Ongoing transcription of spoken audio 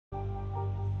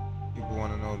people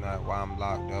want to know not why I'm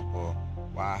locked up or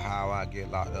how I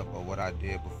get locked up or what I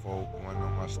did before, want to know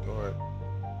my story.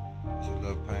 It's a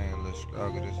little pain, a little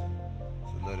struggle. It's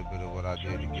a little bit of what I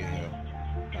did to get here.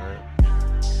 Heard?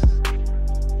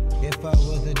 If I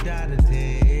was to die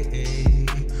today,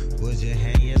 would you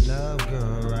hang your love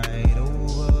girl right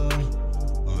over?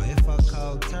 Or if I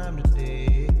called time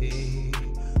today,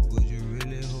 would you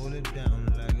really hold it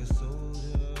down like a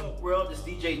soldier? What's up, world? It's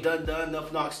DJ Dun Dun,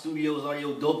 Enough Knock Studios,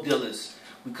 Audio Dope Dealers.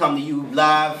 We come to you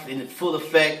live in full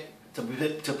effect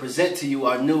to present to you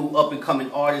our new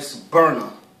up-and-coming artist,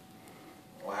 Burna.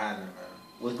 What happened, man?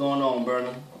 What's going on,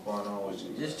 Burna? What's going on with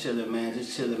you? Just chilling, man.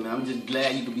 Just chilling, man. I'm just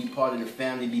glad you could be part of the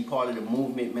family, be part of the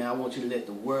movement, man. I want you to let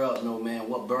the world know, man,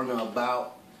 what Burna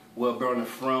about, where Burna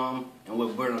from, and where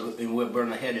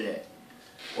Burna headed at.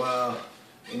 Well,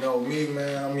 you know me,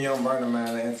 man. I'm Young Burna,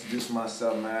 man. I introduce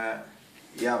myself, man.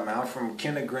 Yeah, man. I'm from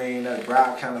Kinder Green, that's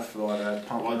Broward County, Florida.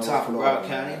 On top of Broward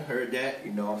County, heard that.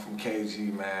 You know, I'm from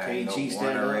KG, man. KG, you know,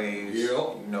 born and raised. Yep.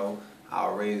 You know, I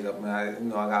was raised up,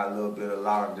 man. I got a little bit of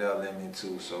Lauderdale in me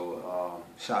too. So,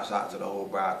 shouts out to the whole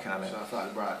Broward County. Shouts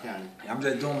out to Broward County. I'm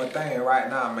just doing my thing right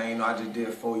now, man. You know, I just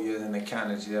did 4 years in the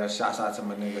county jail. Shouts out to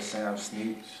my nigga Sam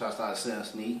Sneak. Shouts out to Sam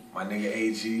Sneak. My nigga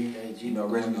AG. You know,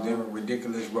 originally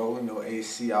ridiculous role. You know,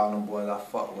 AC, all them boys, I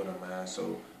fuck with them, man.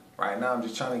 So right now, I'm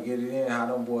just trying to get it in. How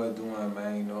them boys doing,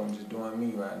 man? You know, I'm just doing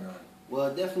me right now. Well,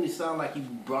 it definitely sounds like you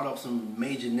brought up some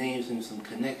major names and some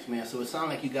connects, man. So it sounds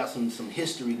like you got some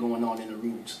history going on in the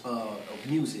roots of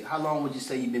music. How long would you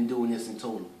say you've been doing this in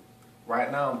total? Right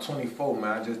now, I'm 24,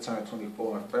 man. I just turned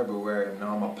 24 in February. You know,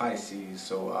 I'm a Pisces,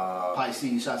 so...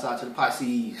 Pisces, shouts out to the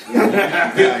Pisces.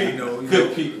 Yeah, you know,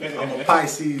 good people. I'm a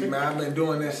Pisces, man. I've been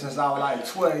doing this since I was like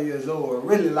 12 years old.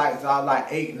 Really, like, since I was like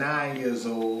 8, 9 years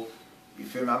old. You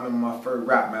feel me? I remember my first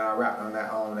rap, man. I rapped on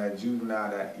that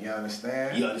Juvenile, that You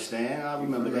Understand? You Understand? I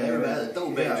remember that. Everybody had a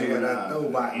throwback. Yeah, that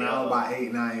throwback, man. I was about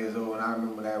 8, 9 years old, and I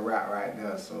remember that rap right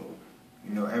there. So,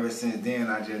 you know, ever since then,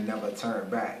 I just never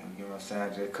turned back. You know what I'm saying? I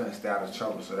just couldn't stay out of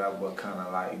trouble, so that was kind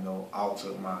of like, you know,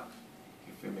 altered my,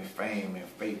 you feel me, fame and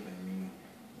faith in me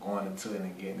going into it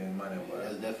and getting this money. But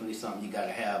that's definitely something you got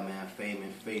to have, man. Fame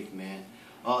and faith, man.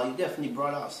 You definitely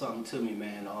brought out something to me,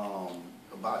 man,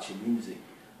 about your music.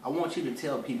 I want you to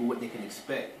tell people what they can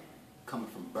expect coming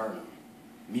from Burna,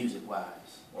 music-wise.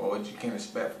 Well, what you can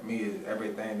expect from me is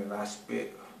everything that I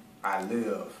spit, I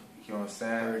live. You know what I'm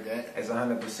saying? Heard that. It's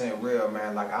 100% real,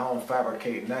 man. Like, I don't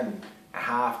fabricate nothing. And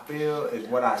how I feel is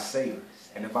what I say.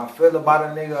 And if I feel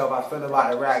about a nigga, if I feel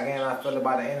about the rap game, I feel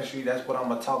about the industry, that's what I'm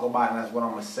going to talk about and that's what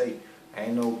I'm going to say.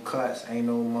 Ain't no cuts, ain't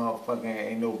no motherfucking,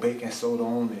 ain't no baking soda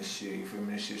on this shit. You feel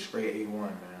me? This shit straight A1,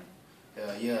 man.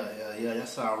 Yeah. That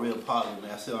sounds real positive, man.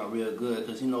 That sounds real good.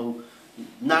 Because, you know,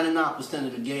 99%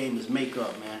 of the game is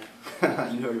makeup,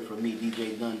 man. You heard it from me,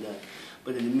 DJ Dun Dun.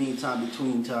 But in the meantime,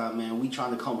 between time, man, we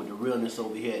trying to come with the realness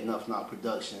over here at Enough Knock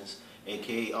Productions,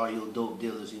 a.k.a. Audio Dope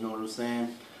Dealers, you know what I'm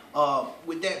saying?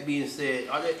 With that being said,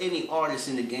 are there any artists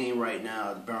in the game right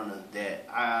now, Burna, that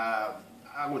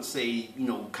I would say, you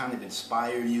know, kind of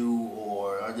inspire you,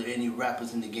 or are there any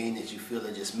rappers in the game that you feel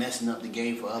are just messing up the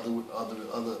game for other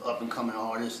up-and-coming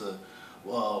artists,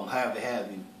 or however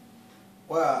have you?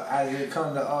 Well, as it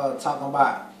comes to talking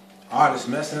about artists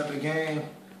messing up the game,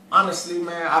 honestly,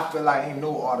 man, I feel like ain't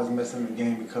no artist messing up the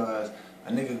game because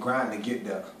a nigga grind to get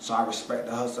there. So I respect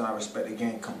the hustle, I respect the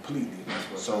game completely.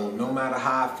 So no matter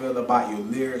how I feel about your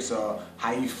lyrics or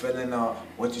how you feeling or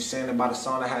what you saying about a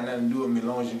song that had nothing to do with me, as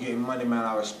long as you getting money, man,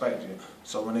 I respect you.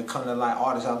 So when it comes to like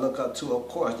artists I look up to, of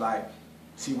course, like,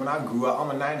 see, when I grew up, I'm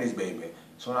a 90s baby.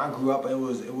 So when I grew up, it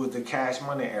was the Cash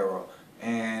Money era.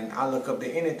 And I look up to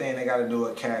anything that got to do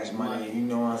with Cash Money, you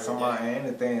know, somebody,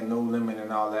 anything, No Limit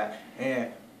and all that.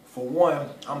 And for one,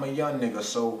 I'm a young nigga,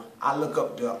 so I look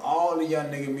up to all the young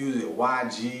nigga music,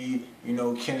 YG, you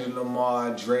know, Kendrick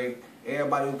Lamar, Drake,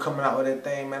 everybody who coming out with that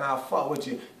thing, man, I fuck with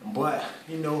you. But,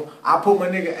 you know, I put my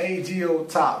nigga AG on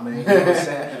top, man, you know what I'm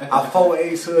saying? I fuck with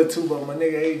Ace Hood too, but my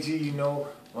nigga AG, you know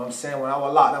what I'm saying? When I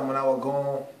was locked up, when I was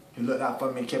gone, he looked out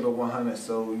for me and kept it 100,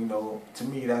 so, you know, to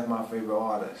me, that's my favorite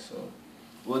artist, so.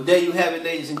 Well, there you have it,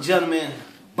 ladies and gentlemen.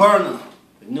 Burna,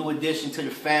 the new addition to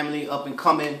the family, up and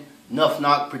coming. Enough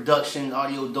Knock Production,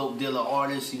 Audio Dope Dealer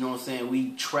artists, you know what I'm saying?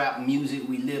 We trap music,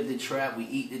 we live the trap, we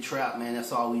eat the trap, man.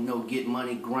 That's all we know. Get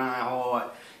money, grind hard,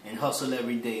 and hustle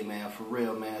every day, man. For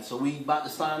real, man. So we about to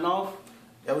sign off?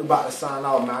 Yeah, we about to sign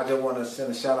off, man. I just want to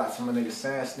send a shout out to my nigga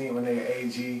Sam Sneak, my nigga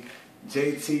AG,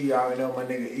 JT, you already know my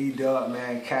nigga E-Dub,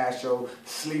 man, Castro,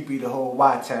 Sleepy, the whole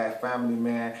Y-Tag family,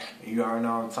 man. You already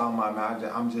know what I'm talking about,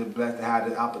 man. I'm just blessed to have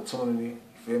this opportunity. You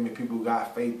feel me? People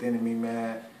got faith in me,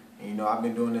 man. And, you know, I've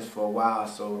been doing this for a while,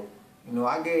 so You know,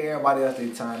 I gave everybody else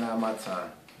their time, not my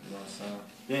time. You know what I'm saying?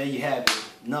 There you have it.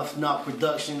 Enough Knock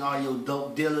Production, Audio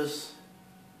Dope Dealers.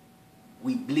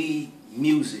 We bleed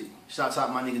music. Shouts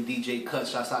out my nigga DJ Cut.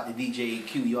 Shouts out to DJ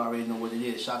AQ. You already know what it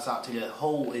is. Shouts out to the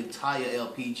whole entire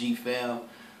LPG fam.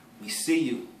 We see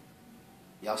you.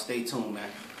 Y'all stay tuned, man.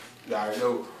 You already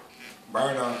know.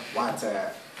 Burna, One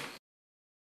Tab.